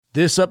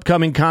This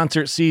upcoming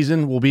concert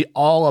season will be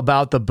all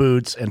about the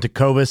boots, and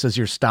Tecovas is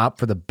your stop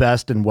for the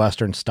best in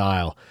Western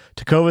style.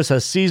 Tecovas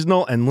has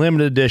seasonal and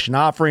limited edition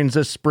offerings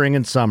this spring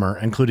and summer,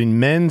 including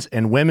men's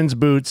and women's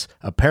boots,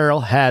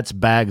 apparel, hats,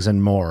 bags,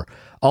 and more.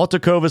 All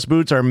Tecovas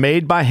boots are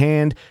made by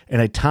hand in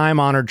a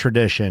time-honored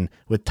tradition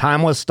with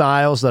timeless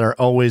styles that are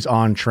always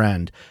on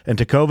trend. And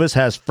Tecovas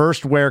has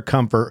first wear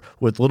comfort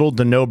with little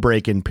to no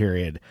break-in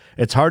period.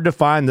 It's hard to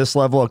find this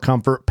level of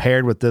comfort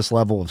paired with this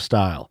level of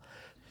style.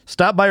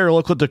 Stop by your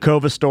local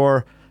Tecovas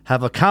store,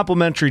 have a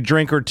complimentary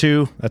drink or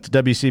two, that's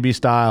WCB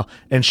style,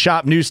 and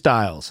shop new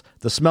styles.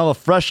 The smell of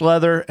fresh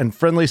leather and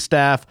friendly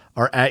staff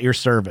are at your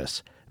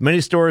service. Many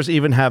stores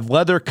even have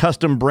leather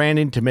custom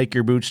branding to make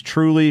your boots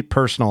truly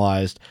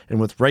personalized.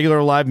 And with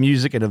regular live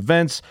music and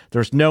events,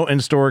 there's no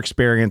in-store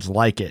experience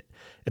like it.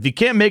 If you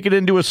can't make it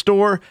into a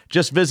store,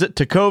 just visit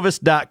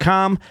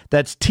tecovas.com.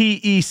 That's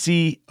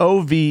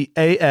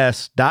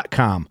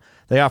TECOVAS.com.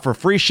 They offer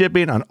free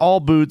shipping on all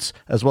boots,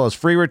 as well as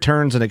free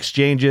returns and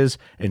exchanges,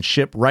 and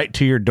ship right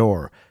to your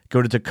door.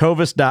 Go to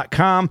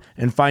tecovas.com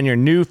and find your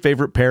new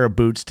favorite pair of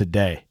boots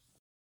today.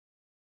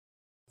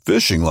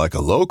 Fishing like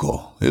a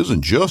local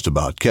isn't just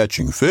about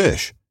catching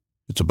fish.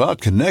 It's about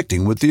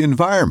connecting with the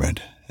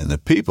environment and the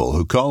people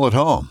who call it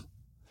home.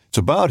 It's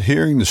about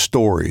hearing the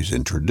stories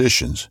and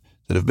traditions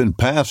that have been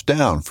passed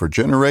down for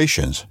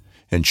generations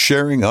and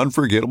sharing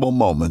unforgettable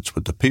moments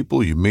with the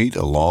people you meet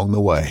along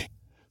the way.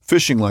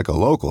 Fishing like a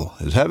local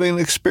is having an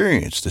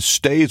experience that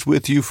stays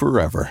with you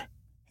forever.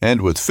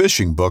 And with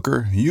Fishing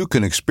Booker, you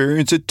can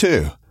experience it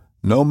too,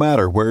 no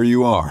matter where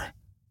you are.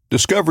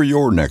 Discover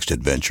your next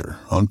adventure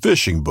on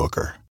Fishing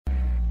Booker.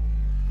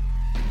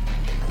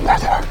 Right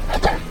there.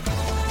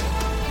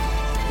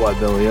 Why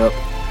belly up?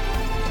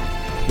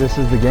 This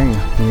is the game.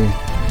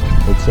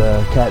 It's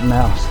cat and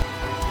mouse.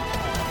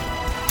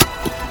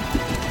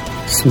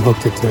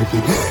 Smoked a turkey.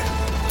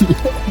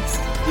 Yes.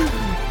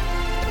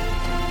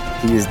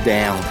 He is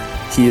down.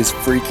 He is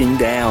freaking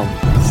down.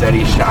 Said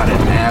he shot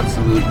an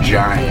absolute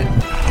giant.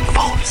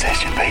 Fall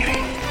Obsession, baby.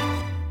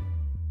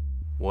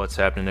 What's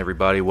happening,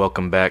 everybody?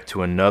 Welcome back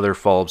to another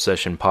Fall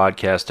Obsession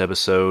podcast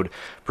episode.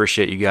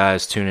 Appreciate you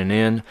guys tuning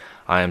in.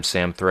 I am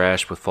Sam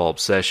Thrash with Fall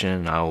Obsession,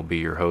 and I will be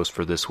your host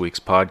for this week's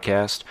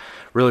podcast.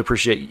 Really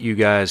appreciate you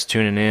guys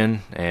tuning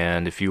in,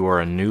 and if you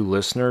are a new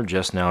listener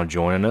just now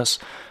joining us,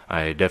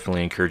 I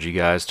definitely encourage you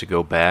guys to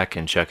go back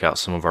and check out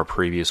some of our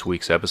previous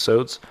week's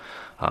episodes.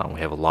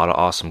 We have a lot of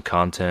awesome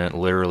content,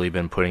 literally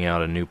been putting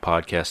out a new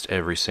podcast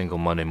every single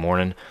Monday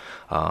morning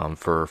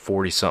for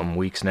 40-something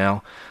weeks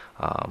now.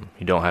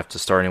 You don't have to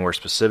start anywhere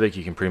specific.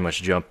 You can pretty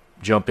much jump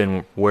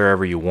in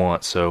wherever you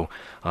want, so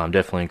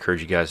definitely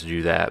encourage you guys to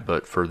do that.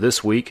 But for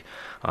this week,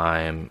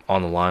 I am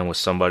on the line with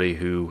somebody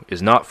who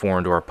is not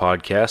foreign to our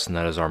podcast, and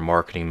that is our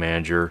marketing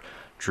manager,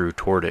 Drew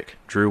Tordick.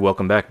 Drew,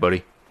 welcome back,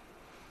 buddy.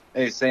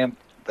 Hey, Sam.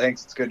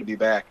 Thanks. It's good to be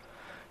back.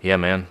 Yeah,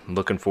 man.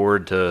 Looking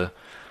forward to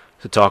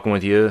talking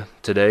with you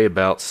today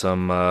about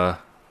some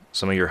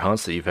of your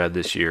hunts that you've had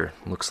this year.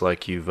 Looks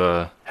like you've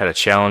had a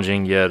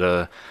challenging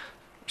yet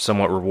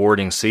somewhat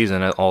rewarding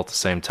season all at the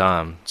same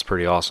time. It's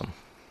pretty awesome.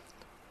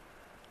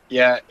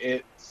 Yeah,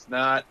 it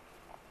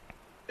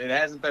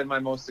hasn't been my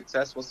most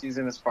successful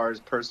season as far as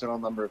personal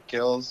number of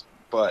kills,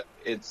 but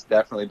it's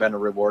definitely been a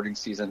rewarding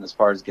season as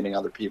far as getting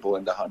other people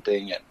into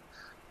hunting and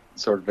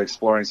sort of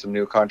exploring some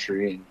new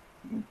country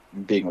and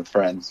being with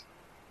friends.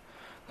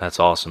 That's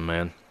awesome,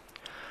 man.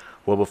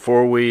 Well,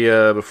 before we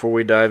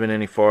dive in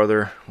any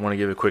farther, I want to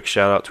give a quick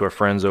shout out to our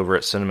friends over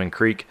at Cinnamon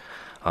Creek.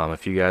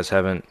 If you guys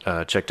haven't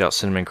checked out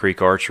Cinnamon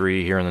Creek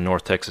Archery here in the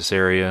North Texas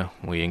area,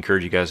 we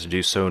encourage you guys to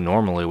do so.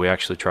 Normally, we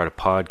actually try to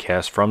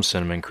podcast from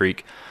Cinnamon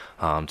Creek.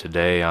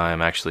 Today, I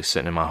am actually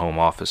sitting in my home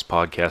office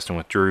podcasting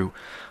with Drew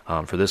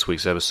for this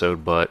week's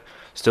episode, but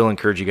still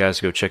encourage you guys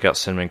to go check out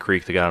Cinnamon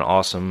Creek. They got an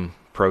awesome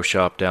pro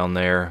shop down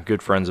there,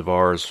 good friends of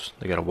ours.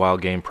 They got a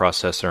wild game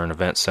processor and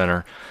event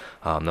center.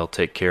 They'll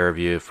take care of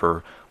you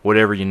for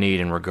whatever you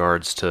need in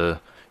regards to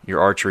your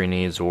archery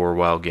needs or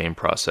wild game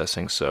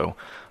processing. So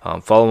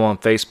follow them on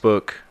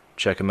Facebook,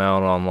 check them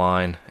out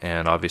online,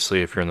 and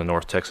obviously if you're in the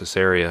North Texas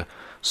area,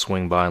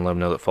 swing by and let them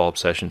know that Fall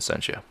Obsession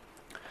sent you.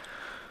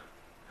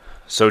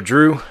 So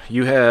Drew,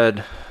 you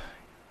had,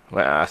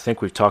 I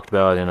think we've talked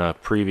about in a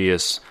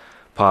previous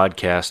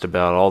podcast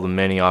about all the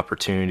many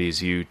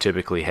opportunities you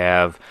typically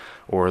have,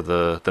 or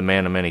the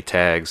man of many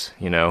tags,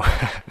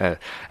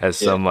 as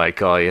some might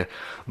call you.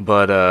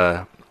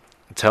 But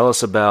tell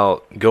us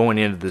about going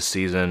into this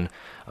season,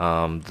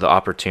 the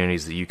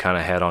opportunities that you kind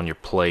of had on your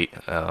plate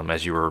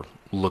as you were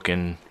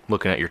looking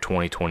at your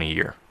 2020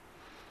 year.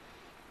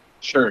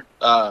 Sure.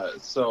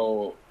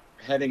 So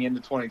heading into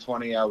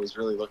 2020, I was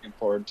really looking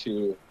forward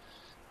to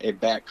a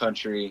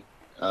backcountry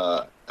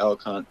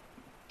elk hunt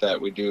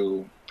that we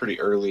do pretty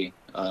early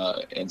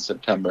in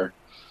September.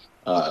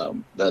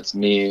 That's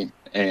me,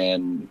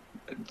 and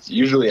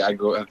usually I've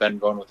been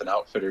going with an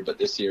outfitter, but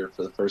this year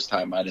for the first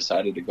time I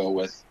decided to go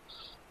with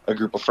a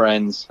group of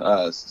friends.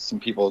 Some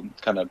people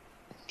kind of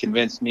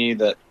convinced me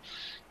that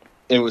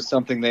it was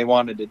something they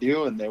wanted to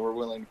do, and they were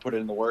willing to put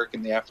in the work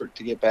and the effort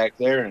to get back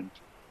there. And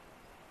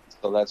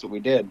so that's what we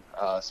did.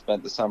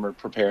 Spent the summer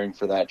preparing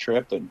for that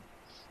trip and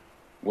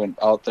went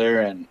out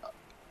there, and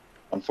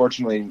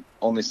unfortunately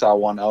only saw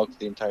one elk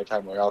the entire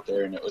time we were out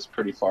there, and it was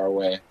pretty far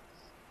away.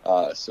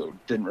 So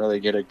didn't really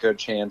get a good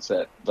chance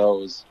at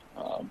those,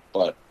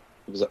 but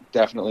it was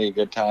definitely a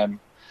good time.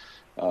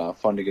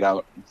 Fun to get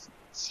out and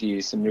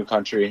see some new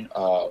country.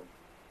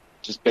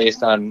 Just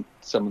based on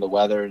some of the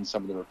weather and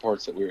some of the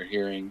reports that we were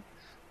hearing,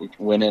 we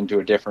went into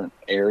a different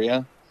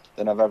area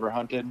than I've ever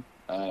hunted,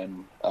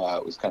 and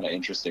it was kind of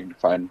interesting to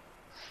find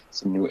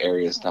some new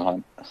areas to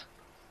hunt.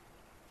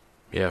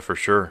 Yeah, for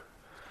sure.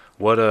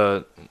 What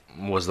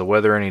was the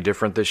weather any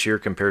different this year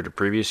compared to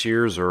previous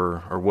years, or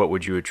what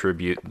would you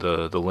attribute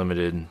the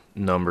limited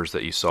numbers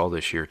that you saw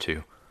this year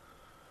to?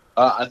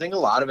 I think a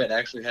lot of it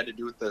actually had to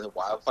do with the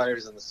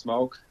wildfires and the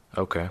smoke.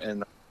 Okay.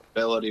 And the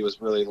ability was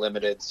really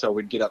limited, so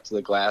we'd get up to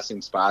the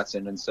glassing spots,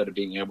 and instead of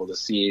being able to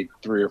see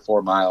 3 or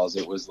 4 miles,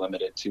 it was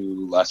limited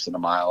to less than a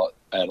mile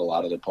at a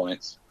lot of the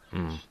points.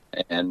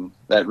 And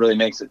that really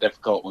makes it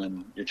difficult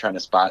when you're trying to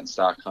spot and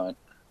stock hunt,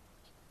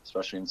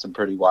 especially in some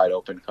pretty wide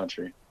open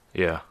country.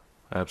 Yeah,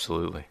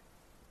 absolutely.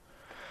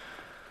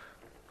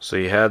 So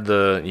you had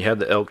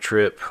the elk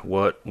trip.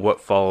 What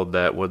followed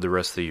that? What did the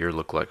rest of the year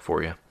look like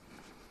for you?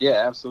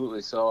 Yeah,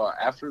 absolutely. So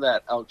after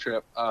that elk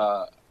trip,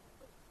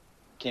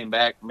 came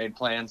back, made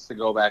plans to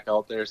go back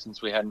out there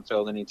since we hadn't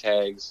filled any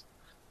tags.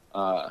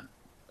 A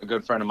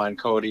good friend of mine,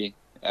 Cody,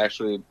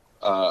 actually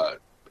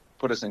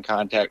put us in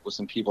contact with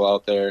some people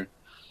out there,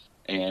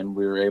 and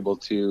we were able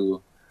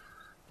to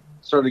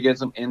sort of get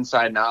some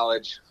inside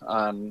knowledge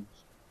on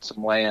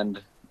some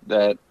land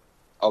that,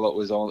 although it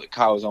was only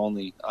cows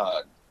only,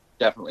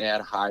 definitely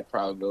had a high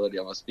probability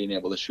of us being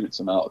able to shoot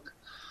some elk.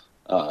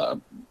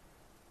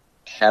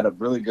 Had a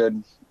really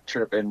good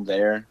trip in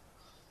there.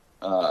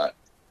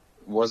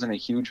 Wasn't a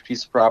huge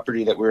piece of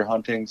property that we were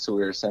hunting, so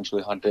we were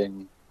essentially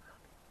hunting,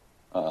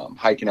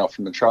 hiking out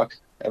from the truck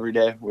every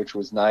day, which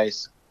was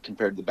nice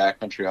compared to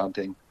backcountry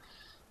hunting.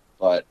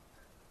 But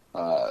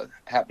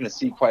happened to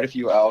see quite a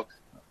few elk.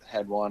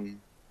 Had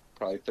one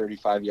probably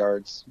 35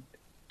 yards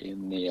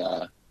in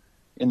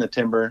the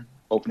timber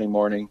opening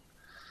morning.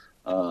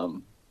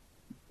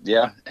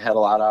 Yeah, had a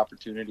lot of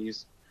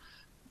opportunities.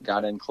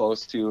 Got in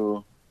close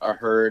to a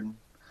herd.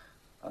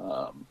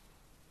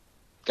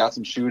 Got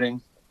some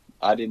shooting.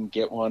 I didn't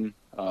get one.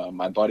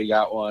 My buddy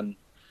got one,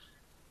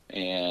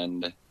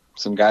 and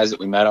some guys that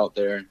we met out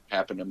there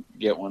happened to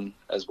get one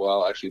as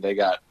well. Actually, they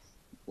got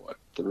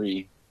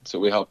 3, so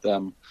we helped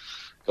them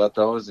got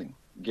those and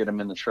get them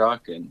in the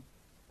truck. And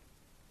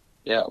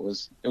yeah, it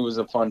was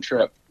a fun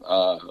trip.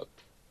 I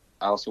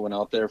also went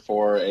out there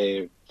for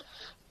a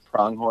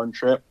pronghorn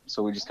trip,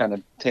 so we just kind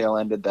of tail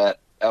ended that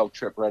elk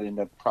trip right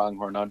into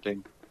pronghorn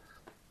hunting,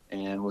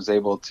 and was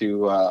able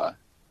to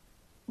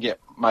get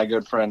my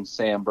good friend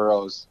Sam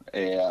Burrows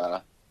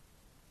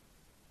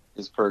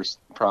his first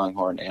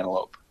pronghorn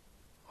antelope.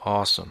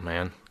 Awesome,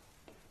 man.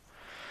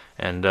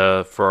 And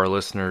for our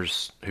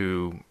listeners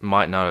who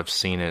might not have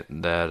seen it,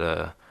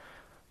 that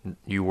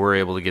you were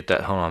able to get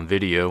that hunt on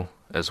video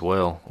as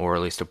well, or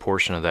at least a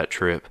portion of that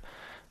trip.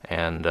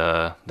 And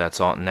that's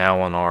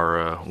now on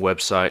our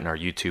website and our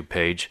YouTube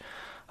page.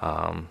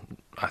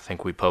 I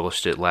think we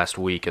published it last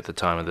week at the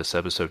time of this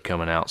episode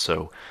coming out,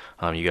 so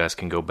you guys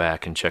can go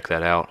back and check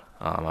that out.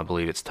 I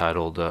believe it's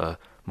titled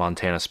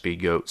Montana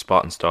Speed Goat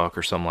Spot and Stalk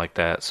or something like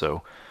that,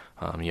 so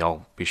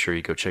y'all be sure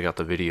you go check out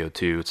the video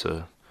too. It's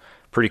a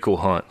pretty cool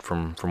hunt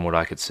from what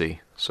I could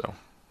see. So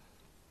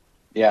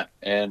yeah,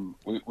 and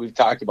we've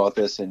talked about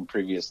this in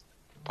previous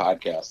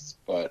podcasts,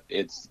 but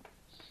it's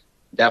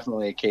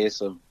definitely a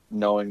case of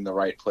knowing the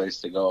right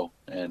place to go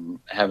and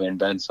having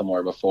been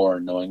somewhere before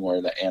and knowing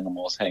where the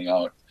animals hang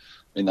out.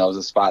 I mean, that was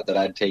a spot that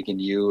I'd taken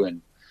you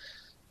and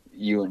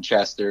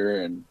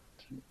Chester, and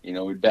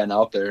we'd been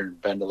out there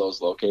and been to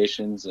those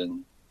locations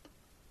and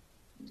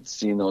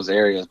seen those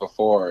areas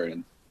before,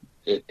 and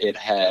it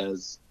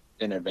has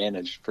an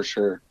advantage for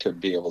sure to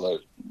be able to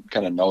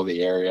kind of know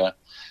the area,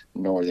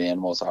 know where the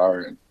animals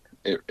are, and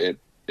it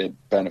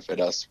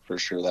benefited us for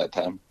sure that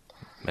time.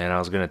 Man, I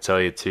was going to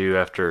tell you too,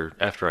 after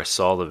I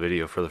saw the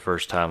video for the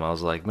first time, I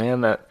was like,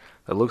 man, that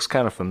looks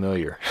kind of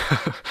familiar.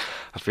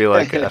 I feel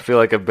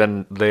like I've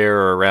been there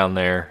or around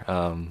there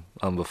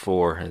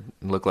before. It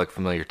looked like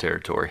familiar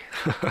territory.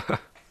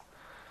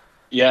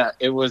 Yeah,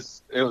 it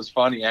was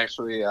funny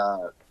actually.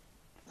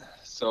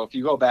 So if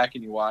you go back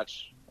and you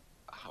watch,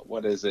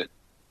 what is it?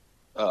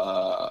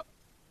 Fall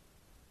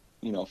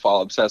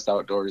Obsessed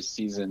Outdoors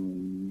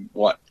season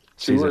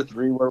 2 or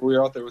 3 where we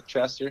were out there with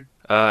Chester?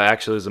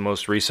 Actually, it's the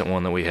most recent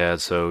one that we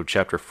had. So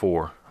chapter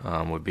 4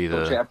 would be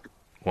the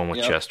one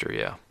with Chester.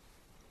 Yeah.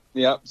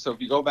 Yep. So if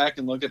you go back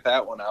and look at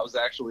that one, I was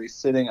actually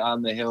sitting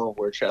on the hill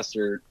where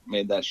Chester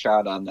made that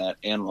shot on that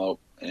antelope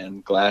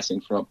and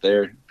glassing from up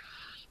there,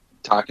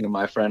 talking to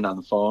my friend on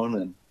the phone,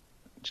 and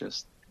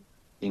just,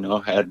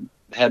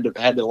 had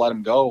to let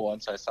him go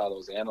once I saw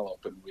those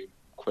antelope, and we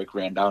quick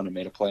ran down and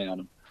made a play on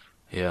them.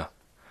 Yeah.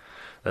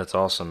 That's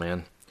awesome,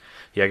 man.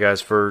 Yeah,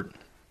 guys, for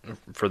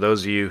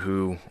those of you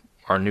who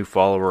are new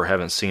follower,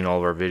 haven't seen all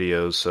of our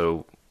videos,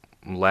 so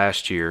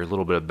last year, a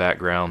little bit of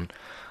background.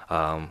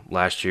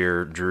 Last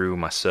year, Drew,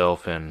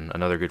 myself, and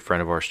another good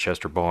friend of ours,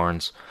 Chester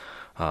Barnes,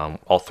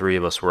 all three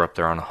of us were up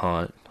there on a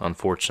hunt.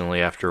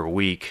 Unfortunately, after a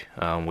week,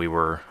 we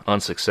were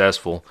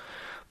unsuccessful,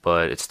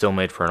 but it still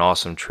made for an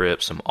awesome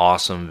trip, some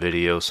awesome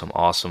video, some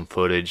awesome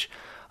footage,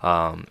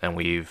 and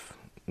we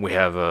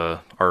have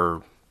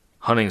our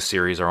hunting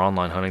series, our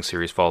online hunting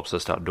series, Fall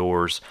Obsessed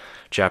Outdoors.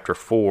 Chapter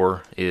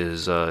 4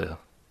 is at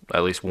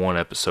least one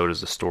episode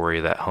is the story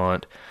of that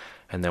hunt,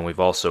 and then we've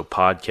also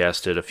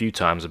podcasted a few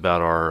times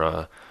about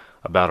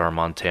our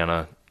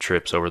Montana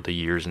trips over the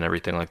years and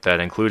everything like that,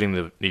 including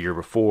the year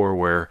before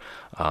where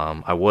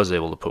I was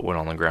able to put one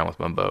on the ground with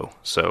my bow.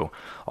 So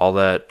all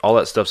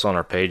that stuff's on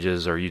our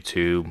pages, our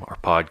YouTube, our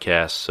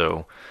podcast.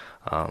 So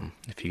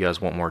if you guys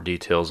want more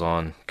details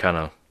on kind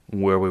of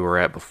where we were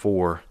at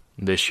before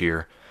this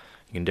year,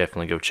 you can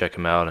definitely go check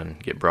them out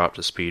and get brought up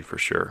to speed for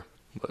sure.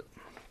 But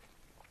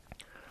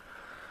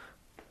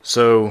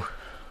so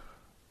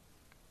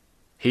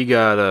he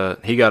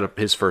got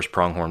his first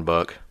pronghorn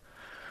buck.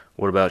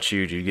 What about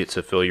you? Did you get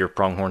to fill your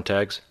pronghorn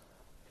tags?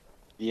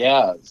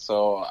 Yeah,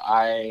 so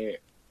I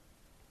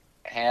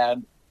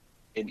had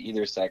an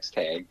either sex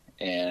tag,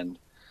 and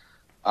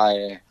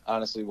I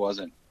honestly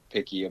wasn't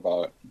picky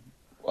about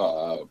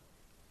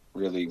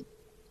really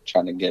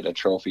trying to get a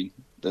trophy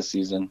this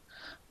season.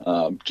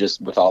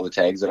 Just with all the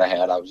tags that I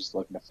had, I was just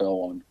looking to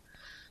fill one.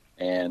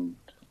 And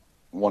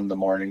one of the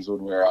mornings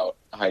when we were out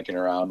hiking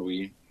around,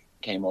 we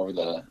came over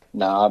the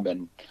knob,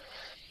 and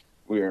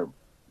we were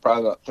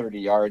probably about 30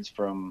 yards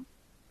from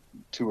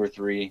 2 or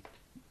 3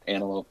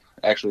 antelope.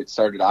 Actually, it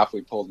started off,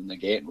 we pulled in the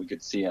gate and we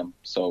could see them.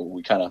 So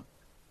we kind of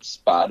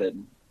spotted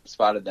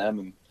them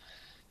and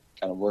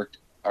kind of worked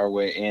our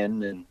way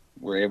in, and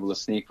were able to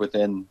sneak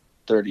within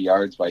 30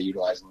 yards by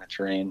utilizing the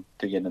terrain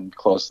to get in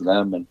close to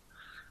them. And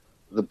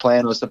the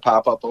plan was to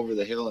pop up over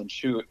the hill and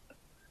shoot.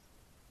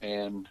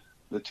 And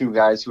the 2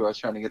 guys who I was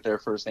trying to get their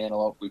first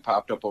antelope, we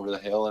popped up over the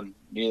hill, and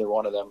neither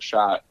one of them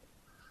shot.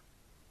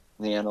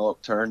 The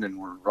antelope turned and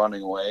were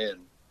running away,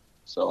 and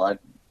so I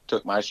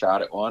took my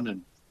shot at one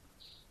and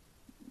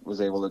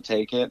was able to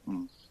take it,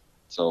 and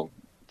so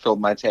filled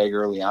my tag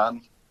early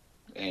on,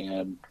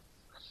 and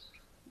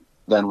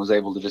then was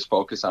able to just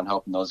focus on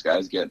helping those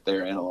guys get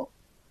their antelope.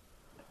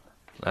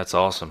 That's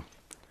awesome.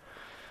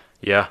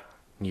 Yeah,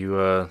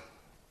 you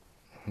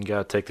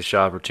gotta take the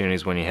shot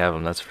opportunities when you have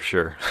them. That's for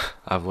sure.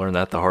 I've learned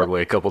that the hard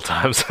way a couple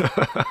times.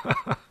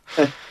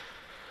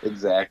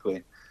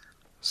 Exactly.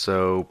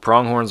 So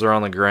pronghorns are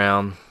on the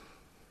ground.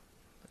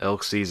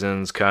 Elk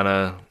season's kind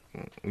of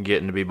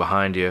getting to be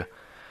behind you.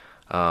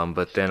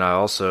 But then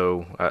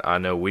I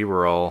know we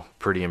were all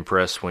pretty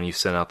impressed when you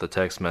sent out the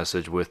text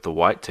message with the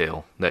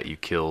whitetail that you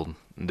killed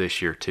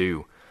this year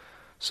too.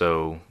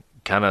 So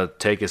kind of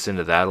take us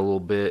into that a little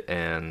bit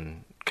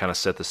and kind of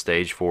set the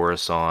stage for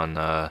us on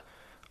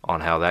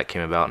how that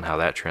came about and how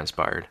that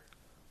transpired.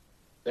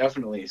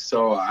 Definitely.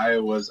 So I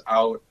was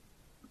out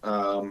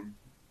elk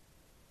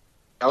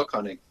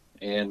hunting,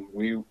 and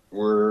we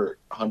were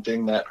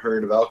hunting that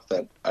herd of elk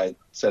that I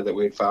said that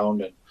we had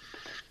found.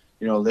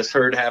 And this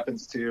herd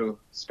happens to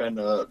spend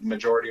a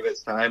majority of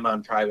its time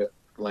on private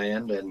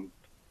land and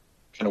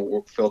kind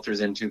of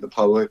filters into the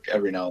public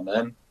every now and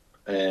then.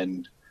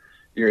 And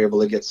you're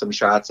able to get some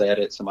shots at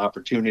it, some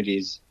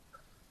opportunities.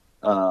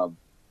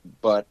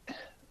 But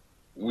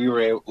we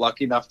were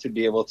lucky enough to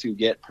be able to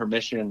get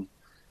permission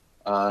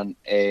on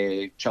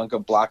a chunk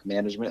of block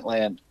management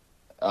land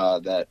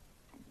that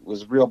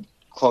was real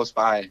close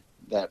by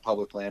that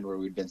public land where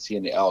we'd been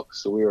seeing the elk.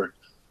 So we were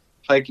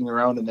hiking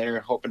around in there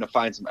hoping to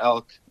find some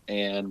elk,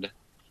 and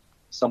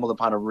stumbled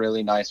upon a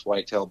really nice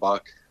whitetail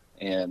buck.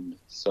 And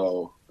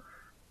so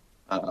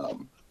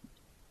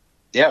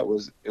it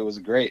was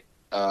great.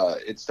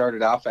 It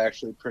started off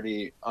actually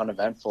pretty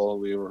uneventful.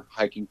 We were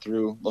hiking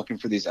through looking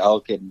for these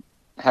elk and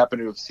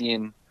happened to have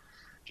seen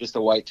just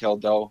a whitetail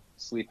doe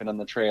sleeping on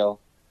the trail.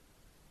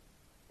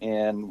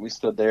 And we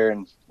stood there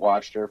and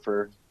watched her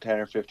for 10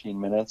 or 15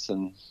 minutes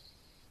and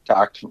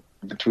talked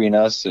between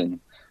us, and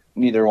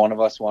neither one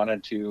of us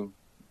wanted to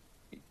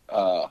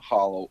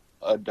haul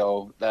a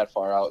doe that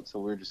far out, so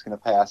we were just going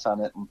to pass on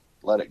it and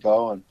let it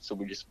go. And so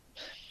we just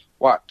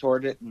walked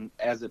toward it, and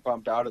as it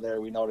bumped out of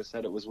there, we noticed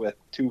that it was with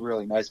 2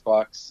 really nice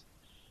bucks.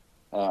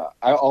 I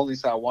only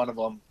saw one of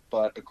them,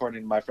 but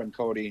according to my friend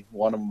Cody,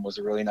 one of them was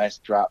a really nice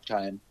drop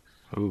time.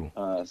 Ooh.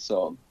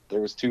 So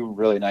there was 2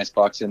 really nice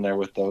bucks in there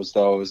with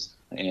those,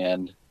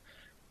 and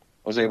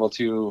was able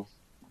to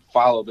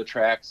follow the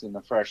tracks in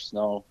the fresh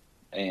snow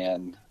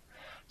and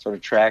sort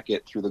of track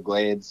it through the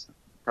glades,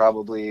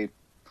 probably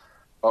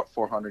about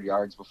 400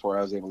 yards before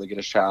I was able to get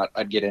a shot.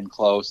 I'd get in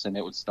close and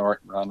it would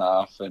snort and run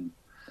off, and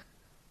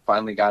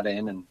finally got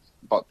in and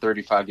about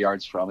 35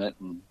 yards from it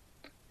and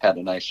had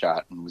a nice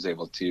shot and was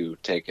able to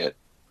take it.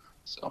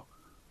 So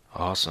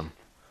awesome.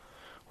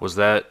 Is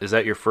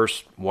that your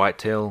first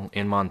whitetail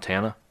in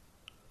Montana?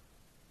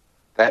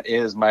 That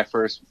is my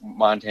first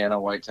Montana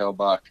whitetail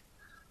buck,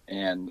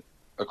 and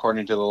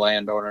according to the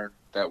landowner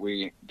that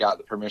we got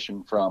the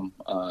permission from,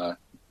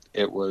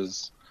 it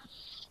was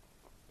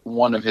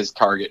one of his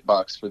target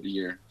bucks for the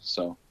year.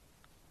 So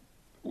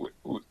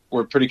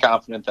we're pretty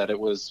confident that it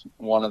was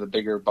one of the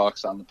bigger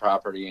bucks on the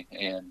property,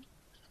 and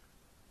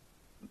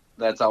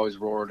that's always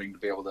rewarding to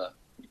be able to,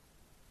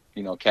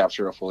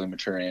 capture a fully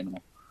mature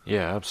animal.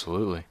 Yeah,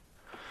 absolutely.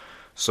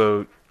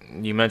 So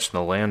you mentioned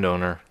the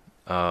landowner.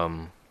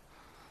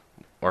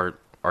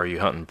 Are you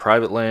hunting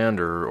private land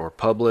or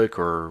public,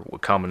 or a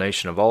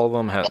combination of all of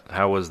them?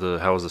 How was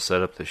the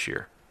setup this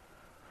year?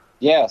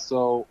 Yeah,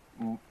 so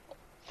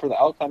for the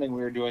elk hunting,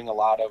 we were doing a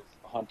lot of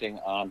hunting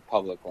on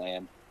public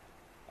land.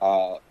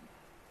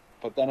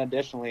 But then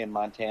additionally in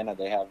Montana,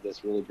 they have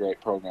this really great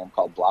program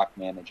called block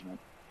management.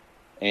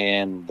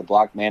 And the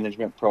block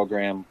management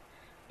program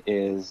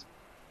is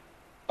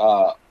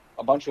a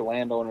bunch of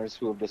landowners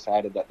who have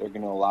decided that they're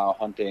going to allow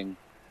hunting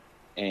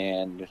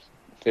and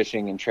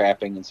fishing and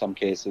trapping in some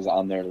cases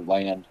on their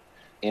land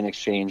in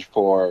exchange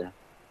for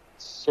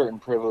certain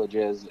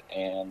privileges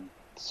and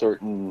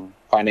certain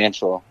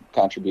financial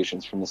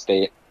contributions from the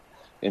state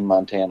in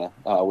Montana,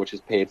 which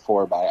is paid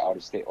for by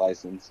out-of-state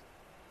license.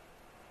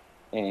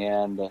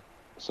 And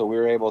so we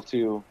were able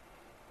to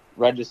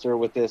register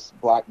with this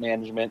block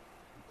management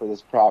for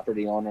this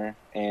property owner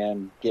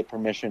and get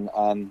permission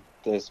on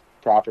this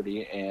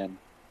property. And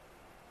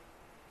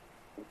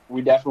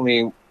we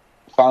definitely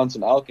found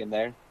some elk in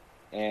there,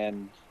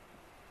 and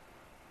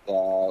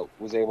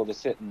was able to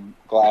sit and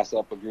glass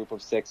up a group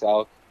of 6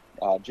 elk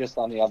just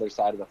on the other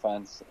side of the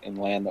fence in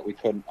land that we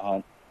couldn't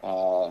hunt.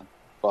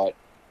 But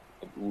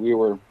we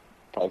were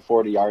probably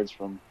 40 yards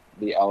from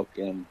the elk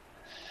and,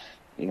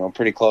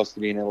 pretty close to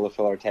being able to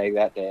fill our tag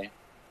that day.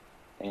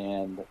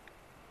 And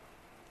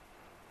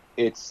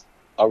it's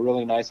a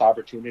really nice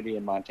opportunity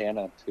in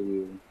Montana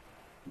to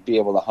be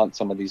able to hunt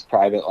some of these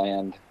private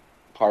land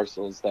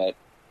parcels that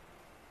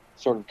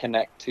sort of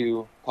connect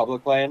to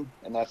public land,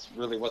 and that's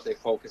really what they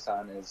focus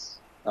on, is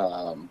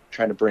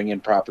trying to bring in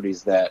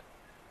properties that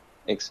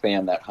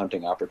expand that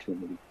hunting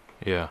opportunity.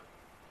 Yeah,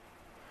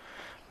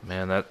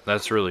 man,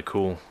 that's really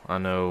cool. I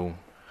know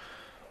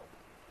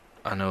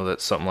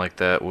that something like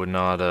that would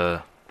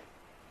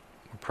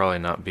probably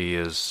not be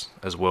as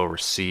well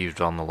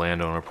received on the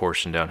landowner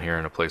portion down here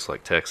in a place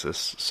like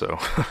Texas. So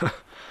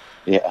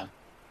yeah,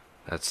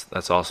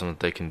 that's awesome that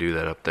they can do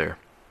that up there.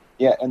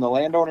 Yeah, and the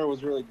landowner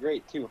was really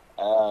great too.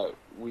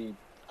 We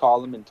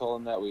called him and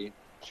told him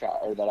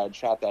that I'd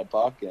shot that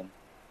buck, and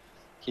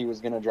he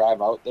was going to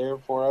drive out there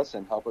for us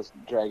and help us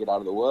drag it out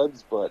of the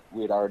woods. But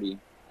we had already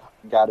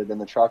got it in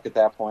the truck at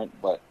that point.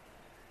 But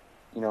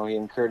he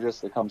encouraged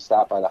us to come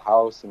stop by the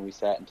house, and we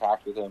sat and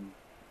talked with him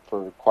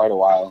for quite a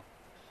while.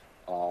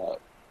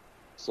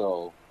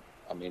 So,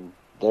 I mean,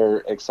 they're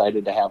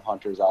excited to have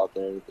hunters out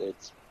there.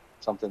 It's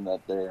something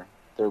that they're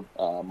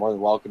more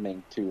than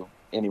welcoming to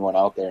anyone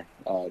out there.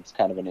 It's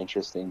kind of an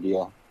interesting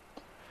deal.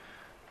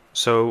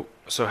 So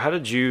how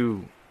did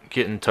you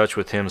get in touch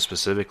with him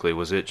specifically?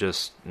 Was it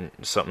just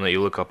something that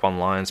you look up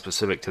online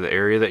specific to the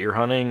area that you're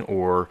hunting,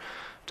 or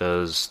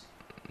does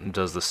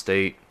the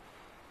state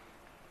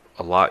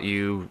allot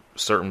you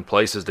certain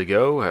places to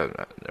go,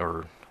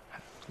 or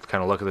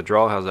kind of luck of the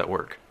draw? How's that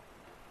work?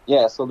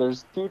 Yeah, so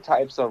there's 2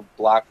 types of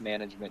block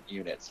management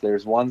units.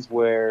 There's ones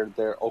where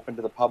they're open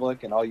to the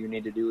public and all you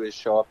need to do is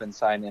show up and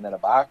sign in at a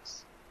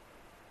box.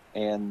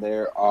 And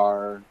there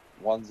are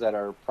ones that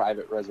are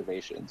private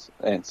reservations.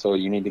 And so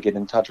you need to get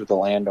in touch with the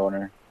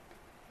landowner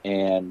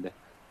and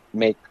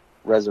make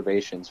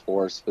reservations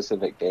for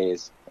specific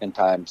days and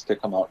times to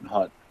come out and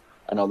hunt.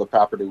 I know the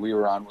property we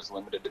were on was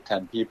limited to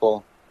 10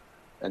 people.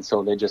 And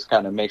so they just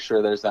kind of make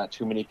sure there's not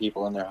too many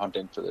people in there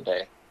hunting for the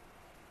day.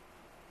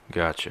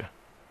 Gotcha.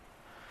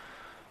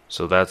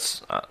 So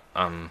that's,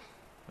 and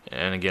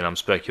again, I'm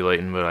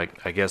speculating, but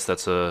I guess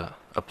that's a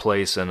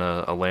place and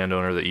a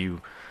landowner that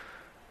you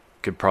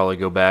could probably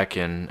go back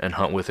and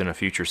hunt with in a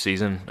future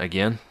season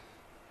again.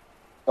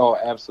 Oh,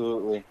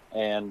 absolutely.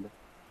 And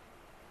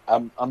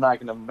I'm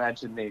not going to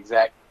mention the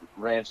exact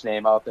ranch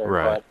name out there,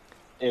 right,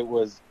 but it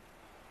was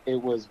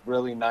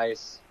really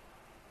nice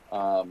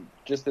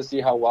just to see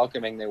how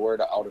welcoming they were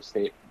to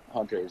out-of-state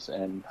hunters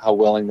and how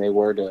willing they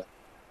were to,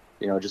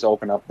 just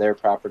open up their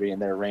property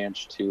and their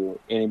ranch to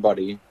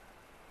anybody.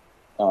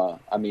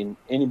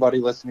 Anybody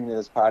listening to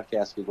this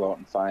podcast could go out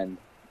and find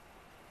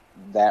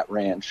that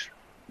ranch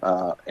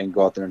and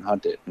go out there and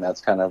hunt it. And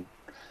it's kind of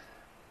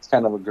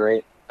a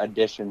great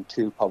addition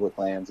to public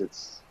lands.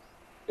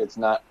 It's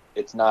not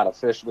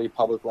officially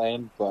public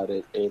land, but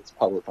it's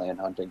public land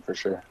hunting for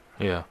sure.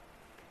 Yeah.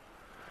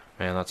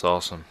 Man, that's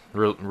awesome.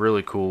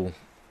 Really cool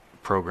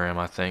program,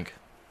 I think.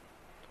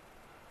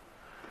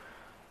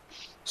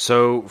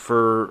 So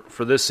for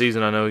this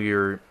season, I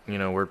know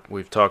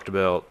we've talked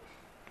about,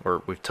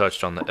 or we've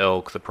touched on the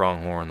elk, the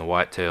pronghorn, the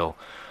whitetail,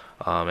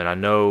 and I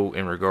know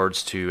in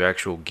regards to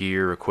actual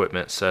gear,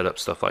 equipment, setup,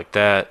 stuff like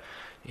that.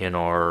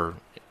 The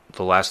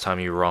last time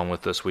you were on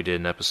with us, we did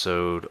an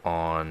episode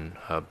on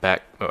 2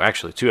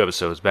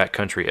 episodes,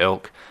 backcountry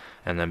elk,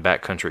 and then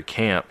backcountry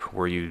camp,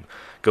 where you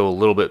go a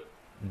little bit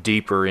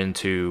deeper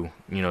into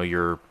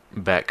your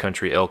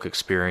backcountry elk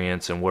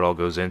experience and what all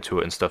goes into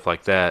it and stuff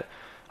like that.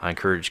 I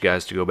encourage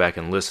guys to go back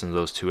and listen to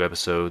those 2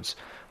 episodes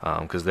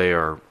because they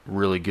are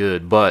really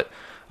good. But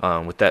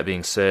with that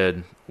being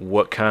said,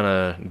 what kind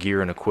of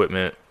gear and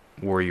equipment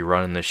were you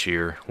running this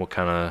year? What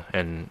kind of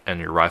and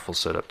your rifle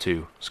setup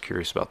too? I was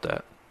curious about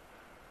that.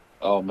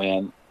 Oh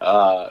man,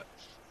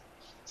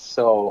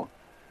 so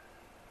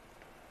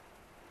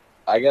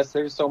I guess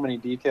there's so many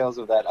details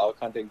of that elk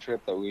hunting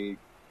trip that we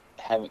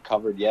haven't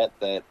covered yet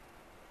that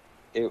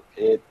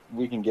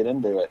we can get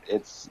into it.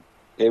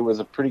 It was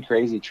a pretty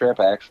crazy trip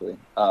actually.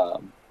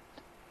 Kind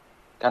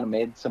of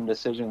made some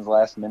decisions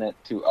last minute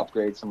to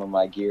upgrade some of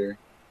my gear,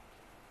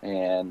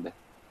 and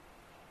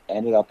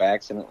ended up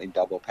accidentally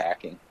double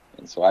packing.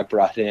 And so I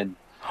brought in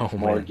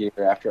more gear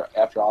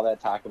after all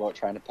that talk about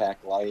trying to pack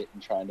light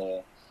and trying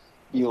to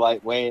be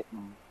lightweight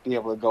and be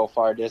able to go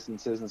far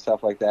distances and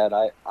stuff like that.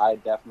 I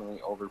definitely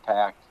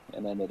overpacked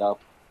and ended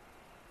up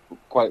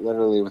quite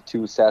literally with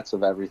 2 sets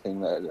of everything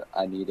that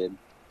I needed.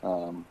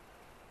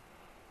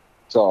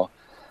 So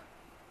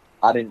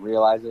I didn't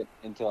realize it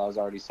until I was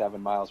already 7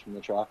 miles from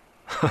the truck.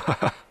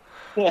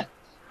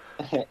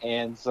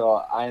 And so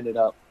I ended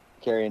up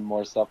carrying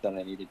more stuff than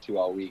I needed to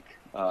all week,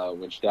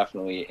 which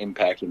definitely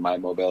impacted my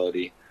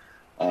mobility.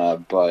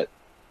 But,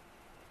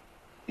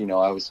 you know,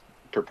 I was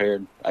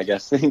prepared, I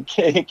guess, in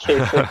case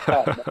it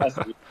got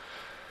messy.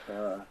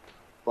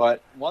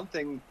 But one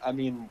thing, I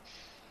mean,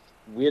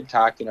 we had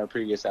talked in our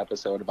previous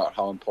episode about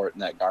how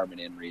important that Garmin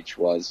InReach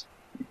was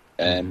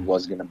and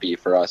was going to be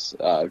for us,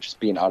 just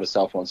being out of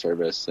cell phone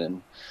service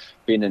and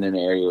being in an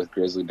area with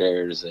grizzly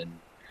bears, and,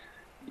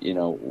 you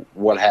know,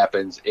 what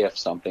happens if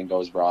something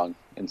goes wrong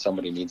and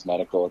somebody needs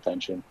medical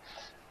attention.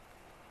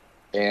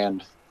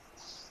 And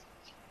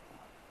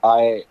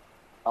I'm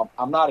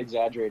not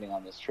exaggerating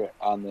on this trip,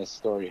 on this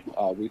story.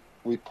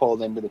 We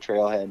pulled into the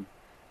trailhead,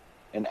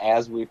 and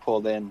as we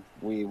pulled in,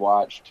 we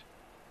watched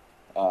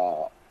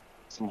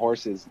some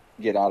horses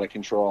get out of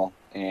control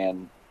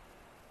and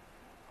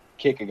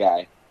kick a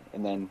guy,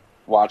 and then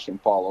watched him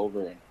fall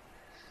over and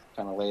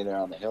kind of lay there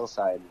on the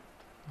hillside.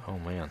 Oh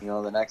man! You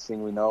know, the next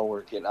thing we know,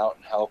 we're getting out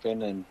and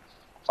helping and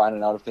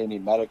finding out if they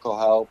need medical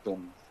help.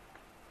 And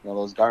you know,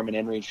 those Garmin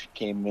InReach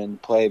came into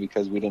play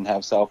because we didn't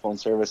have cell phone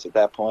service at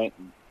that point.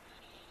 And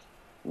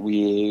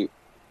we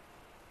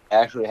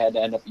actually had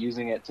to end up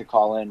using it to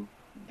call in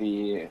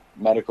the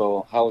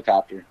medical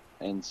helicopter.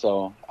 And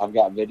so I've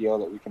got video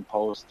that we can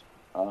post.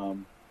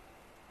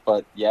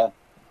 But yeah,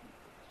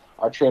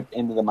 our trip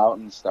into the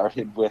mountains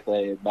started with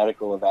a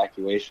medical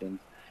evacuation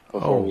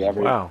before we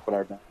ever put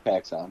our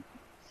backpacks on.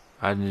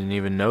 I didn't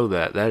even know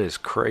that. That is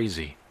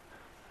crazy.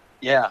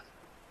 Yeah.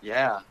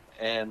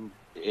 And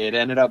it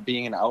ended up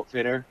being an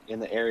outfitter in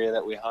the area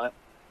that we hunt,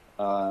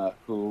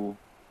 who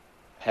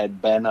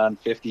had been on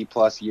 50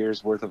 plus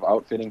years worth of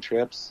outfitting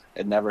trips,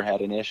 had never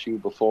had an issue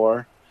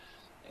before.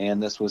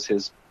 And this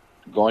was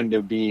going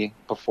to be,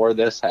 before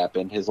this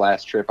happened, his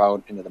last trip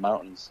out into the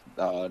mountains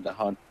to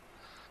hunt.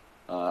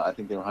 I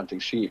think they were hunting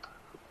sheep.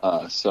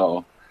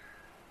 So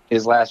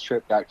his last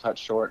trip got cut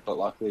short, but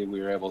luckily we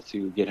were able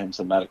to get him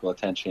some medical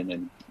attention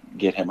and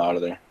get him out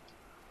of there.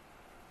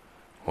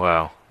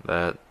 Wow,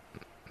 that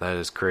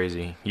is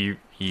crazy. You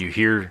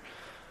hear,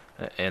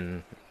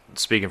 and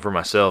speaking for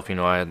myself, you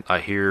know, I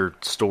hear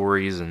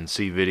stories and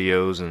see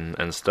videos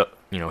and stuff,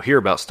 you know, hear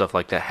about stuff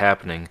like that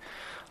happening.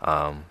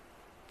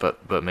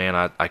 But man,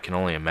 I can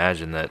only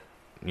imagine that,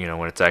 you know,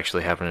 when it's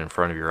actually happening in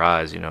front of your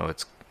eyes, you know,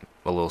 it's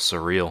a little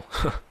surreal.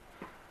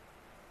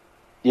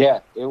 Yeah,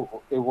 it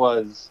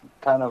was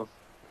kind of,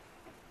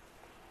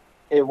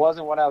 it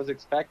wasn't what I was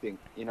expecting,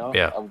 you know.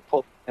 Yeah. I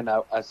pulled and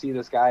I see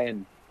this guy,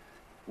 and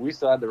we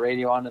still had the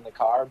radio on in the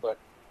car, but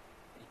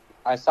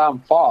I saw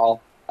him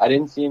fall. I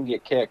didn't see him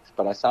get kicked,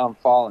 but I saw him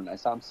fall, and I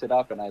saw him sit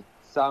up, and I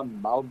saw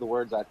him mouth the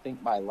words, "I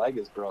think my leg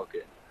is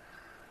broken."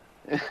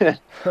 And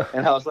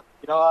I was like,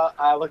 you know,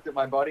 I looked at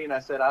my buddy and I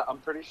said, I'm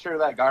pretty sure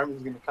that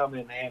Garmin's going to come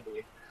in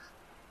handy.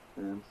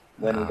 And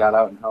then we got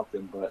out and helped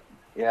him. But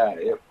yeah,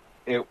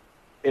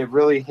 it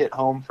really hit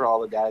home for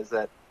all the guys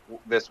that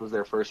this was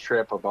their first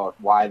trip, about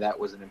why that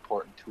was an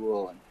important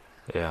tool,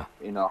 and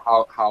you know,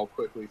 how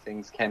quickly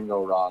things can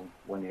go wrong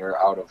when you're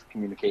out of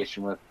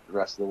communication with the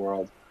rest of the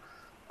world.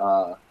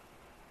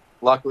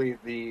 Luckily,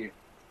 the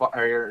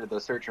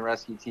search and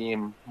rescue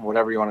team,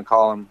 whatever you want to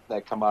call them,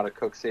 that come out of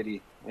Cook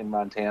City in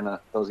Montana,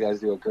 those guys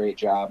do a great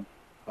job.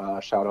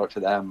 Shout out to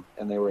them.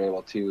 And they were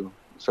able to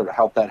sort of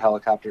help that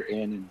helicopter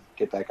in and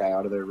get that guy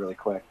out of there really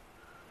quick.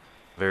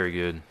 Very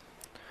good.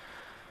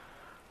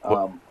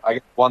 I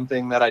guess one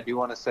thing that I do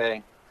want to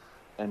say,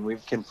 and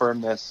we've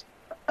confirmed this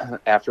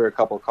after a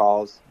couple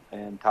calls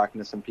and talking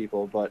to some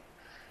people, but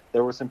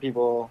there were some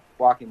people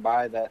walking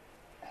by that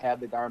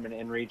had the Garmin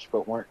InReach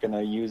but weren't going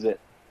to use it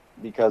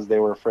because they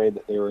were afraid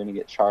that they were going to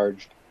get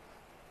charged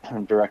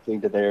directly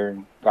to their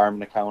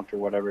Garmin account or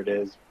whatever it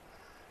is.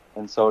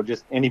 And so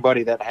just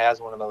anybody that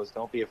has one of those,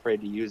 don't be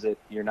afraid to use it.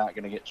 You're not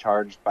going to get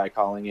charged by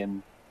calling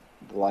in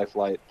the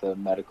Lifelight, the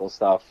medical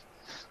stuff.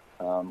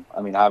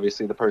 I mean,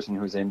 obviously the person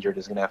who's injured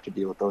is going to have to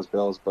deal with those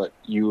bills, but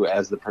you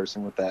as the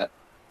person with that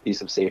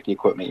piece of safety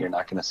equipment, you're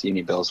not going to see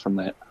any bills from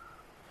that.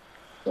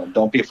 So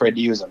don't be afraid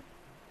to use them.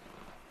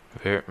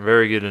 Very,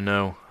 very good to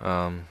know,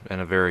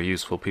 and a very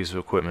useful piece of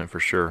equipment for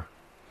sure.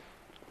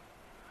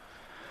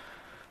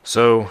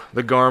 So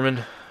the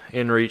Garmin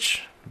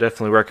InReach,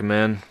 definitely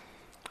recommend.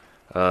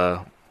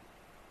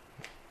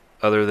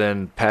 Other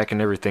than packing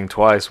everything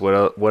twice,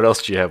 what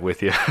else do you have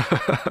with you?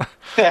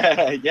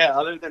 Yeah,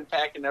 other than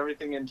packing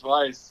everything in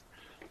twice,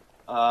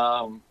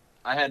 I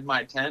had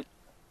my tent,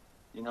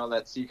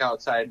 that Seek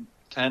Outside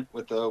tent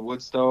with the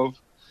wood stove.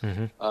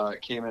 Mm-hmm.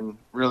 It came in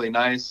really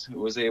nice. It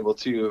was able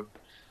to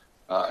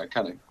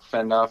kind of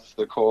fend off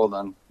the cold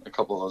on a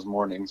couple of those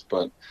mornings,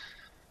 but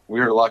we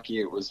were lucky.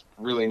 It was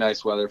really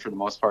nice weather for the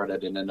most part. I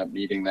didn't end up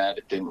needing that.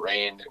 It didn't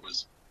rain. It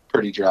was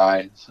pretty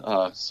dry,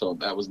 so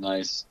that was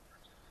nice.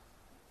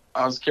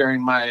 I was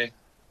carrying my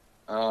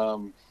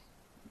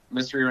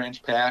Mystery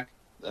Ranch pack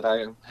that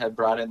I had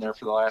brought in there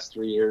for the last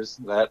 3 years.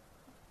 That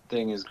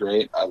thing is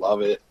great. I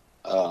love it.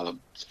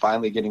 It's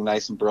finally getting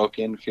nice and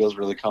broken. Feels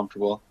really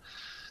comfortable.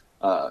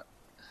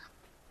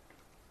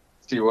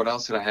 See, what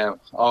else did I have?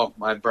 Oh,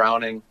 my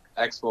Browning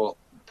X-Bolt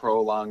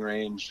Pro Long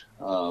Range.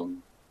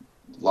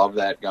 Love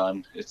that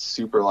gun. It's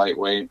super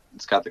lightweight.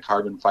 It's got the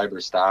carbon fiber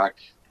stock,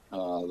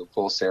 the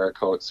full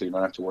Cerakote, so you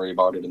don't have to worry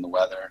about it in the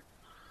weather.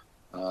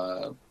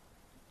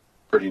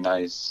 Pretty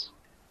nice.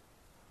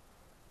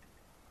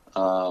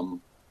 Other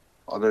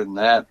than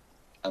that,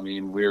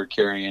 we were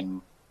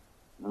carrying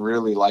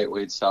really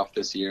lightweight stuff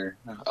this year.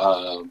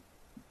 I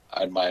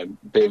had my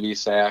bivy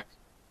sack,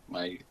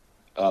 my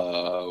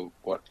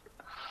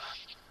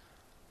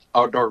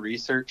outdoor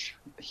research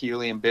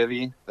helium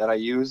bivy that I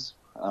use.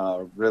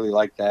 Really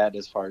like that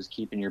as far as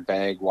keeping your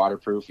bag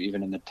waterproof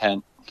even in the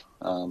tent.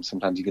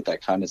 Sometimes you get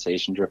that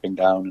condensation dripping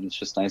down, and it's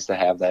just nice to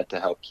have that to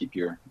help keep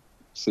your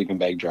sleeping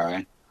bag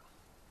dry.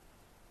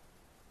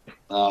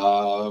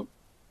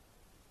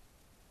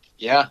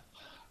 Yeah.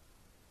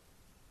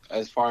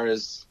 As far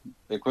as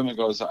the equipment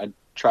goes, I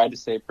tried to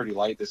stay pretty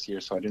light this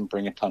year, so I didn't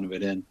bring a ton of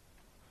it in.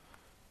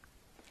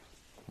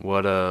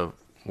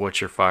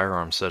 What's your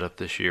firearm setup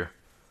this year?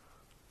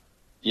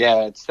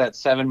 Yeah, it's that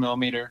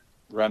 7mm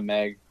Rem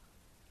Mag.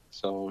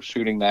 So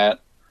shooting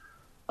that,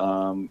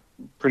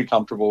 pretty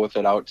comfortable with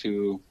it out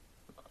to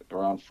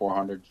around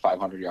 400,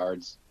 500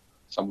 yards,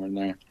 somewhere in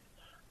there.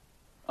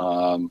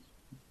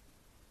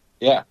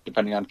 Yeah,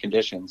 depending on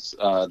conditions.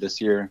 This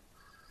year,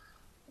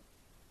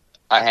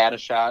 I had a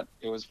shot.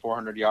 It was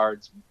 400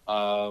 yards.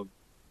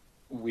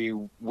 We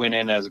went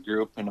in as a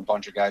group, and a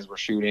bunch of guys were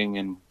shooting,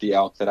 and the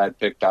elk that I'd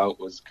picked out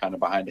was kind of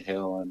behind a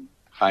hill, and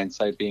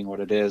hindsight being what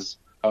it is,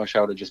 I wish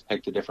I would have just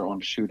picked a different one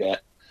to shoot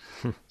at.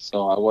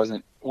 So I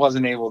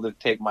wasn't able to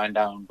take mine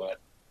down, but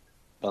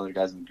the other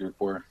guys in the group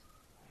were.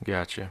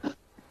 Gotcha.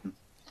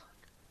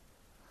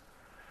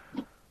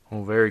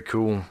 Well, very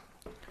cool.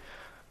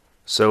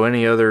 So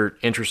any other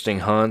interesting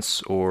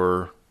hunts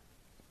or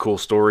cool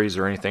stories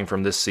or anything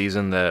from this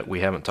season that we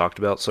haven't talked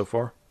about so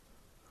far?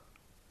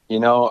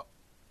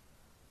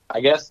 I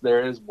guess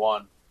there is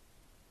one.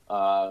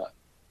 I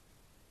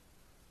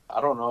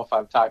don't know if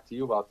I've talked to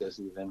you about this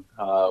even.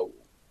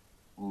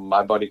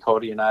 My buddy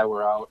Cody and I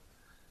were out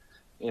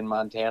in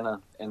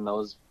Montana, and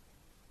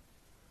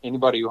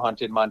anybody who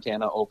hunted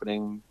Montana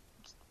opening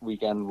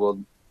weekend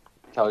will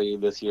tell you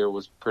this year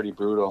was pretty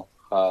brutal.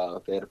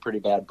 They had a pretty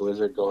bad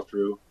blizzard go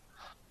through,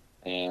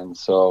 and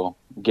so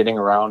getting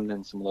around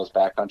in some of those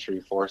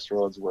backcountry forest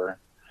roads were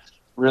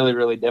really,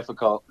 really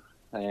difficult.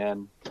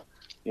 And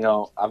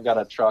I've got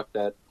a truck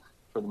that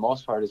for the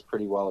most part is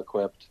pretty well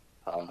equipped,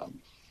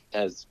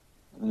 has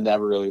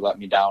never really let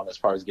me down as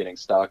far as getting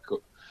stuck.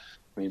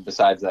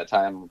 Besides that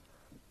time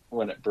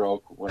when it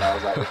broke when I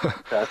was out with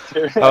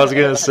Chester. I was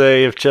going to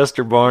say, if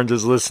Chester Barnes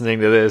is listening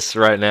to this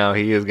right now,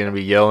 he is going to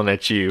be yelling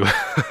at you.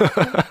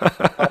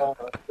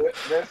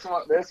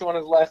 This one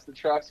is less the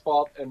truck's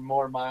fault and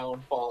more my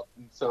own fault.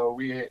 And so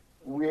we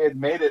had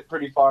made it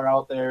pretty far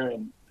out there,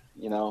 and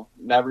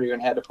never even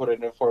had to put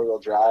it in 4-wheel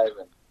drive,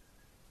 and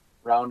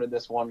rounded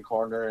this one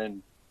corner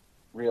and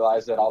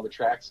realized that all the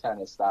tracks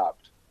kind of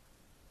stopped,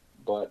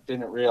 but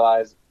didn't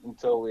realize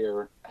until we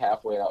were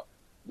halfway up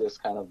this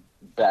kind of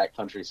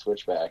backcountry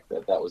switchback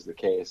that was the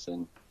case.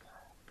 And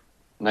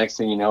next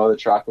thing you know, the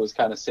truck was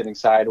kind of sitting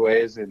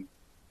sideways, and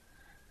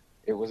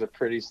it was a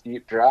pretty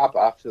steep drop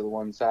off to the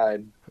one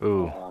side.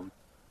 Ooh.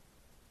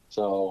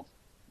 So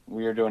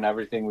we were doing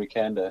everything we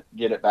can to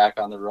get it back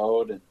on the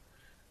road,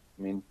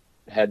 and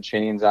had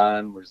chains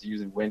on, was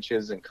using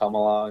winches and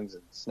come-alongs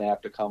and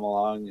snap to come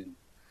along, and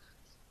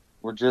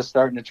we're just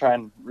starting to try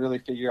and really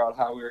figure out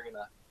how we were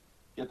gonna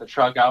get the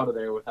truck out of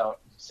there without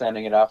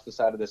sending it off the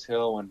side of this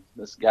hill, when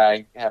this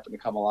guy happened to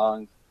come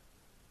along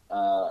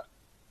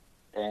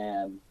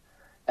and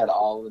had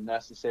all the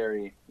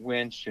necessary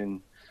winch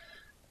and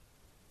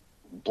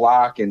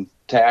block and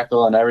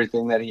tackle and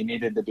everything that he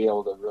needed to be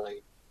able to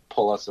really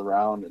pull us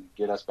around and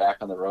get us back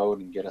on the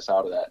road and get us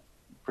out of that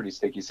pretty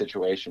sticky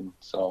situation.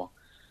 So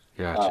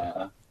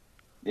gotcha.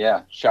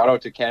 Yeah, shout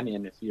out to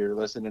Kenyon if you're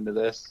listening to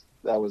this.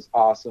 That was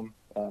awesome.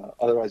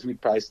 Otherwise we'd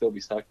probably still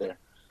be stuck there.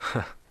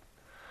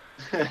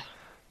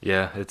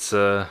 Yeah,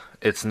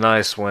 it's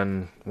nice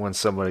when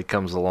somebody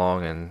comes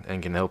along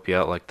and can help you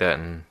out like that,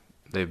 and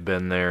they've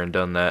been there and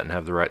done that and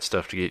have the right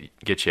stuff to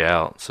get you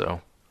out.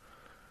 So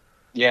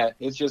yeah,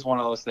 it's just one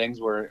of those things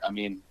where, I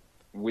mean,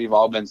 we've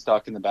all been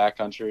stuck in the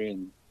backcountry,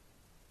 and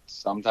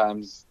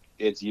sometimes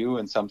it's you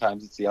and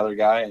sometimes it's the other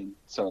guy, and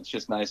so it's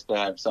just nice to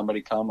have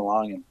somebody come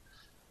along and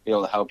be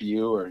able to help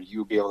you, or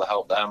you be able to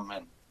help them.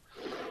 And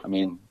I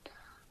mean,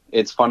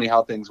 it's funny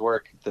how things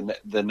work.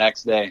 The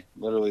next day,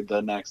 literally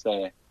the next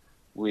day,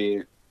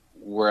 we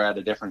were at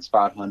a different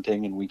spot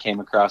hunting, and we came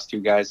across two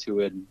guys who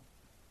had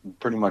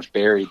pretty much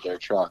buried their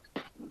truck,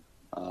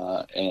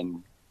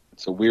 and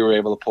so we were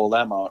able to pull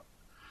them out.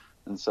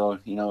 And so,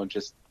 you know,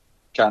 just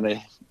kind of,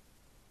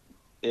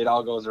 it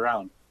all goes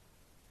around.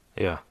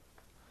 Yeah.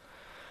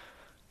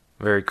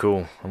 Very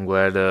cool. I'm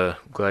glad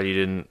you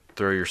didn't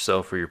throw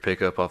yourself or your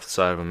pickup off the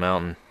side of a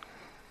mountain.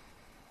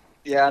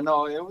 Yeah,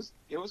 no, it was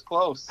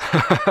close.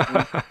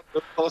 It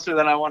was closer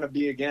than I want to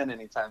be again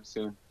anytime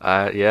soon.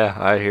 Yeah,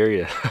 I hear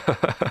you.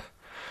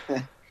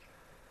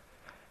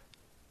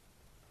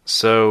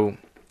 So,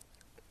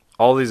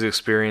 all these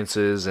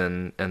experiences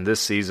and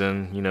this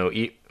season, you know,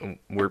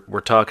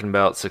 we're talking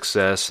about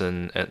success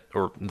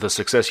or the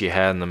success you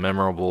had and the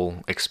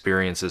memorable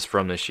experiences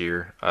from this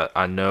year.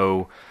 I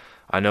know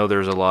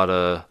there's a lot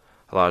of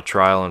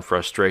trial and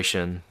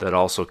frustration that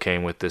also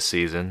came with this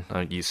season.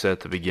 You said at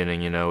the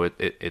beginning, you know,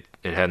 it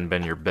hadn't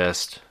been your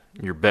best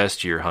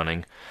year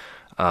hunting.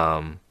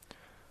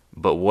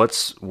 But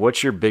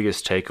what's your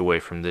biggest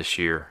takeaway from this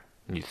year,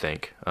 you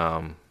think?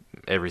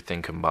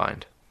 Everything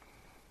combined.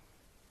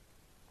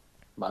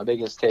 My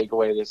biggest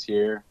takeaway this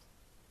year,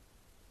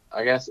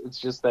 I guess it's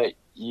just that,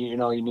 you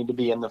know, you need to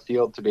be in the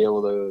field to be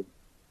able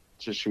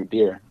to shoot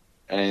deer.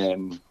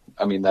 And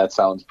I mean, that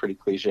sounds pretty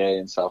cliche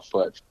and stuff,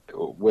 but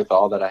with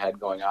all that I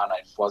had going on, I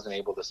wasn't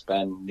able to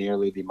spend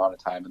nearly the amount of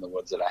time in the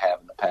woods that I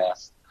have in the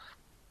past.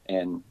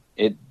 And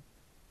it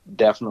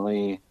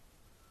definitely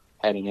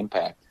had an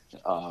impact.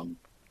 You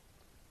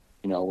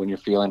know, when you're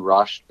feeling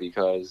rushed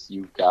because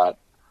you've got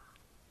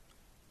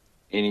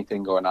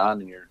anything going on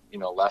and you're, you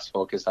know, less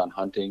focused on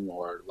hunting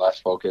or less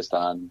focused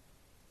on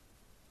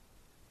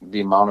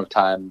the amount of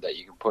time that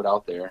you can put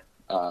out there,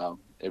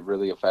 it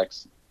really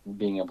affects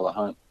being able to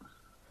hunt.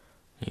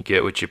 You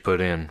get what you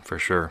put in, for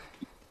sure.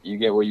 You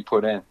get what you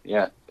put in.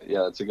 Yeah,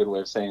 that's a good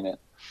way of saying it.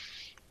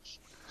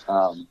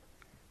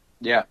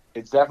 Yeah,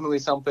 it's definitely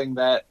something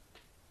that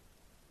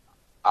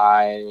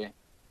I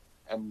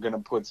am going to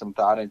put some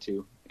thought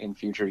into in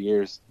future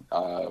years.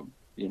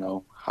 You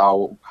know,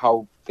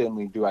 how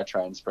thinly do I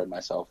try and spread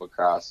myself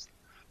across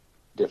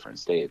different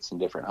states and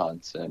different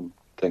hunts and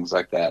things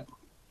like that,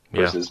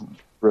 versus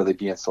really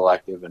being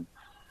selective and,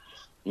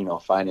 you know,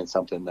 finding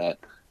something that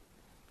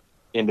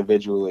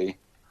individually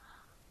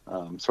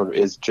sort of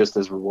is just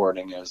as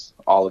rewarding as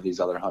all of these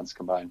other hunts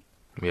combined.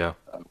 Yeah.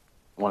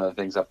 One of the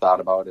things I've thought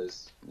about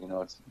is, you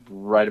know, it's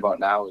right about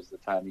now is the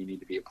time you need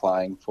to be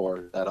applying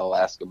for that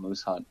Alaska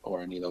moose hunt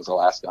or any of those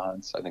Alaska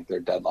hunts. I think their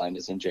deadline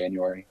is in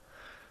January.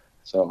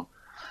 So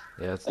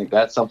I think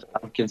that's something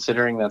I'm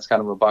considering. That's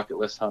kind of a bucket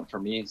list hunt for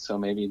me. So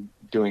maybe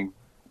doing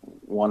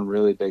one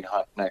really big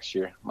hunt next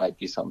year might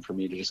be something for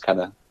me to just kind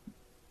of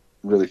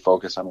really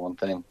focus on one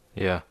thing.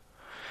 Yeah.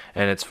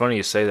 And it's funny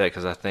you say that,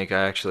 because I think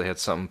I actually had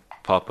something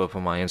pop up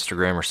on my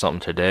Instagram or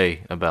something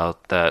today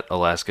about that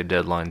Alaska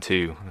deadline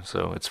too.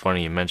 So it's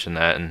funny you mentioned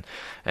that.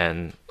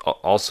 And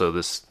also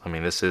this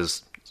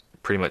is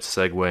pretty much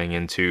segueing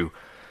into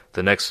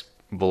the next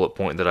bullet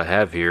point that I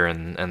have here.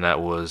 And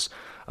that was,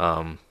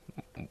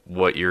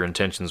 what your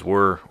intentions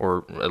were,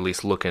 or at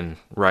least looking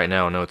right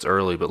now. I know it's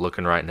early, but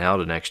looking right now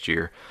to next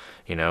year,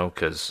 you know,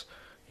 because,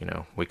 you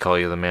know, we call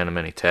you the man of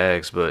many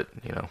tags, but,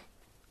 you know,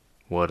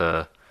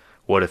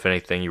 what if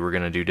anything you were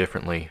going to do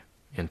differently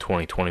in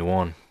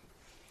 2021?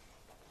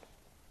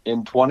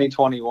 In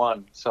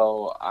 2021,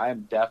 so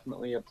I'm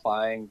definitely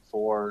applying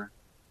for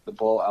the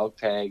bull elk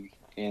tag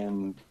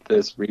in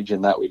this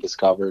region that we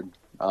discovered.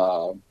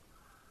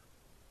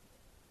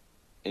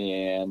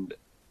 And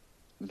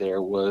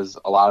there was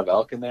a lot of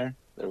elk in there.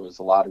 There was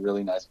a lot of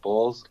really nice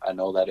bulls. I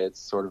know that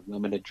it's sort of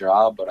limited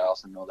draw, but I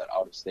also know that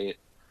out of state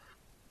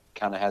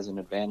kind of has an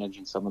advantage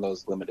in some of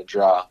those limited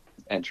draw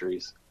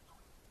entries.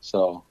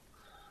 So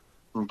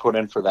I'm put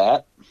in for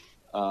that.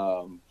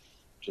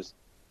 Just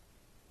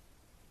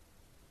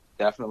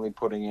definitely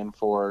putting in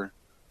for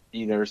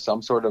either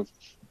some sort of,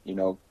 you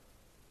know,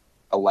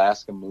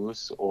 Alaska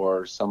moose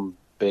or some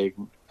big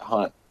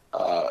hunt.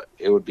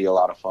 It would be a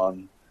lot of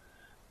fun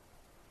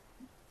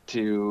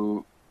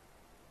to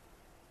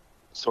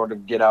sort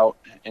of get out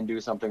and do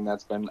something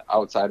that's been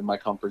outside of my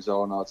comfort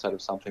zone, outside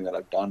of something that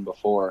I've done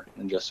before,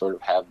 and just sort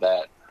of have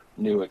that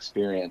new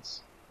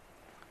experience.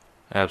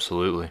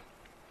 Absolutely.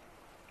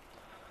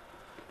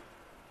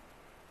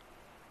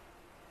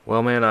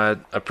 Well, man, I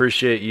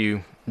appreciate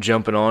you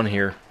jumping on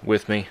here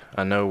with me.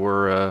 I know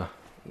we're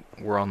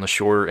on the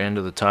shorter end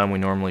of the time we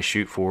normally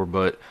shoot for,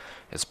 but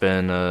it's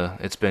been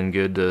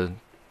good to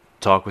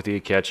talk with you,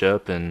 catch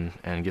up, and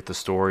get the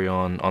story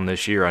on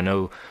this year. I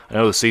know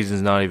the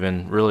season's not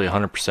even really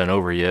 100%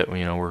 over yet.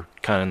 You know, we're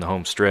kind of in the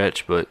home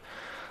stretch, but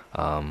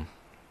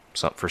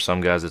for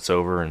some guys it's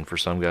over, and for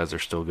some guys they're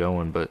still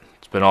going. But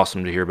it's been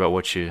awesome to hear about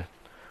what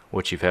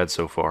you've had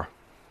so far.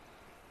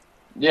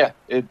 Yeah,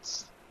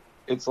 it's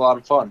a lot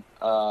of fun.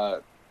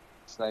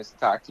 It's nice to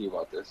talk to you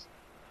about this.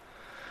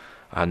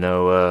 I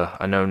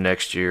know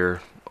next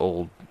year,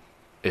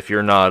 if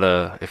you're not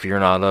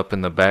up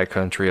in the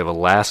backcountry of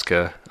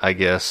Alaska, I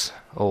guess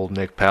old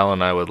Nick Powell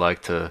and I would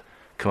like to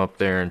come up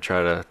there and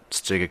try to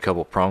stick a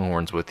couple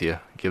pronghorns with you.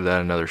 Give that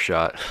another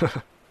shot.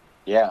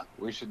 Yeah,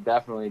 we should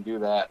definitely do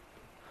that.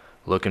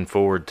 Looking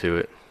forward to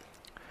it.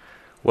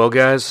 Well,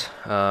 guys,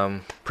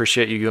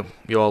 appreciate you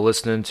all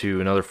listening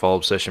to another Fall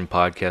Obsession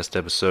podcast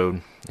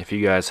episode. If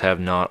you guys have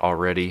not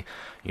already,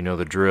 you know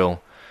the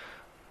drill.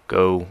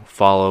 Go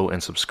follow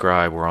and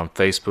subscribe. We're on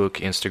Facebook,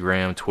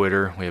 Instagram,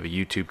 Twitter. We have a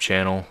YouTube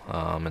channel,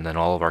 and then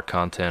all of our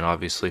content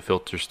obviously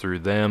filters through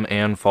them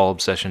and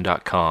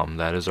fallobsession.com.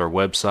 That is our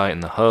website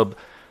and the hub.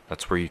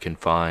 That's where you can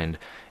find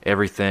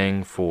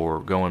everything for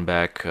going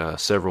back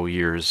several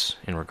years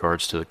in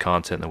regards to the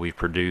content that we've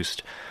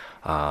produced.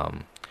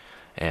 And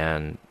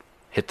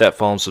hit that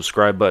follow and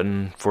subscribe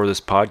button for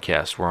this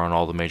podcast. We're on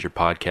all the major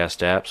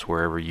podcast apps,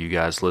 wherever you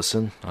guys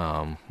listen.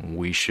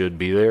 We should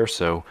be there,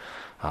 so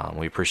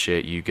we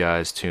appreciate you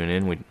guys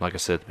tuning in. Like I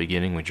said at the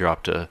beginning, we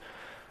drop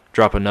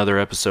another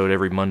episode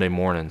every Monday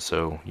morning,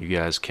 so you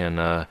guys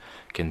can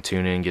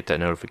tune in and get that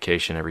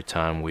notification every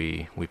time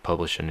we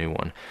publish a new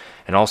one.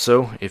 And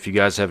also, if you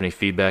guys have any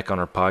feedback on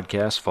our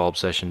podcast,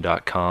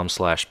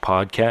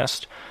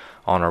 fallobsession.com/podcast.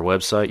 On our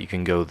website, you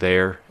can go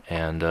there,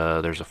 and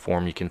there's a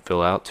form you can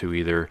fill out to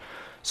either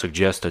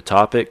suggest a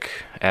topic,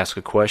 ask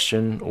a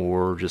question,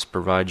 or just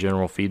provide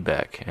general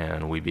feedback.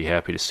 And we'd be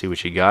happy to see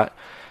what you got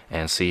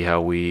and see how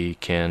we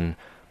can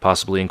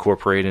possibly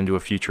incorporate into a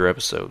future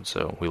episode.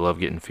 So we love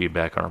getting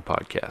feedback on our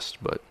podcast.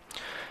 But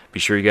be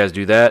sure you guys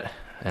do that,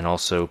 and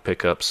also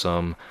pick up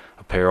some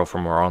apparel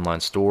from our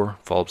online store,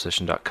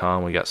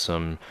 fallobsession.com. We got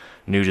some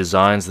new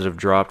designs that have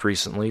dropped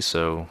recently,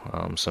 so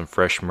some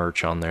fresh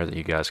merch on there that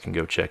you guys can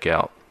go check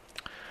out.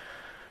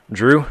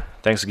 Drew,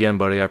 thanks again,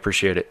 buddy. I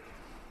appreciate it.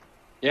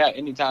 Yeah,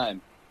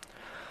 anytime.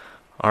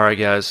 All right,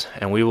 guys,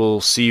 and we will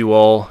see you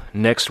all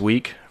next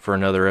week for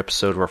another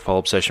episode of our Fall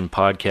Obsession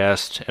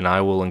podcast, and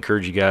I will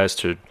encourage you guys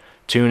to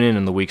tune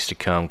in the weeks to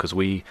come, because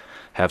we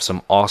have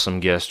some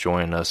awesome guests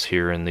joining us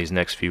here in these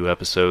next few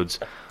episodes.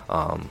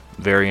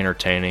 Very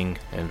entertaining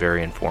and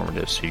very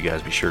informative, so you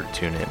guys be sure to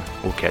tune in.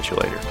 We'll catch you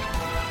later.